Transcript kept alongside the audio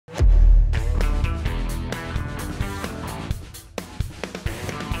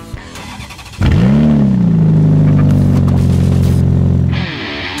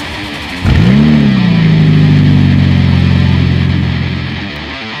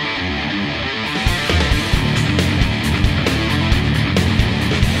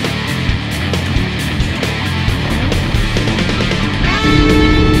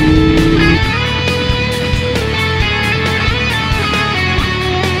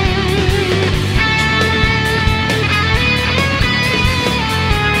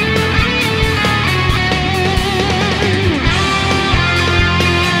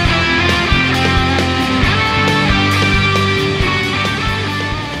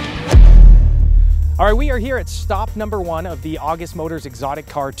All right, we are here at stop number 1 of the August Motors Exotic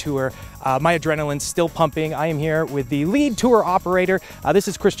Car Tour. My adrenaline's still pumping. I am here with the lead tour operator. This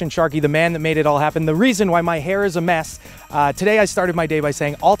is Christian Sharkey, the man that made it all happen. The reason why my hair is a mess. Today I started my day by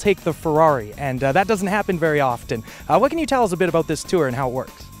saying, I'll take the Ferrari, and that doesn't happen very often. What can you tell us a bit about this tour and how it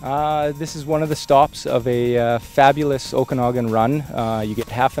works? This is one of the stops of a fabulous Okanagan run. You get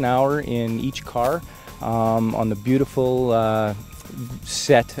half an hour in each car on the beautiful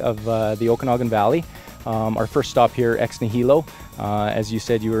set of the Okanagan Valley. Our first stop here, ex nihilo. As you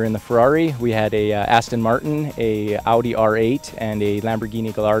said, you were in the Ferrari. We had a Aston Martin, a Audi R8, and a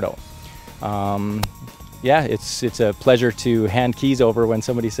Lamborghini Gallardo. Yeah, it's a pleasure to hand keys over when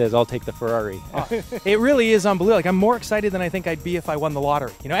somebody says, I'll take the Ferrari. It really is unbelievable. Like, I'm more excited than I think I'd be if I won the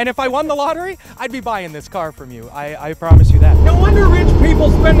lottery. You know, and if I won the lottery, I'd be buying this car from you. I promise you that. No wonder rich people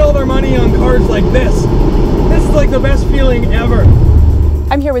spend all their money on cars like this. This is like the best feeling ever.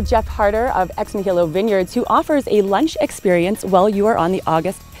 I'm here with Jeff Harder of Ex Nihilo Vineyards, who offers a lunch experience while you are on the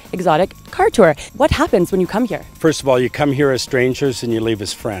August Exotic Car Tour. What happens when you come here? First of all, you come here as strangers and you leave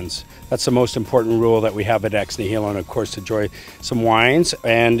as friends. That's the most important rule that we have at Ex Nihilo, and of course to enjoy some wines.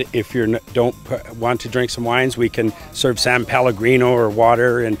 And if you don't want to drink some wines, we can serve San Pellegrino or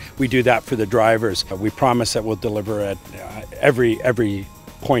water, and we do that for the drivers. We promise that we'll deliver at every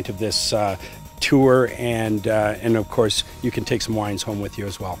point of this tour, and of course you can take some wines home with you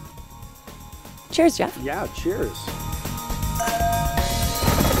as well. Cheers, Jeff. Yeah, cheers.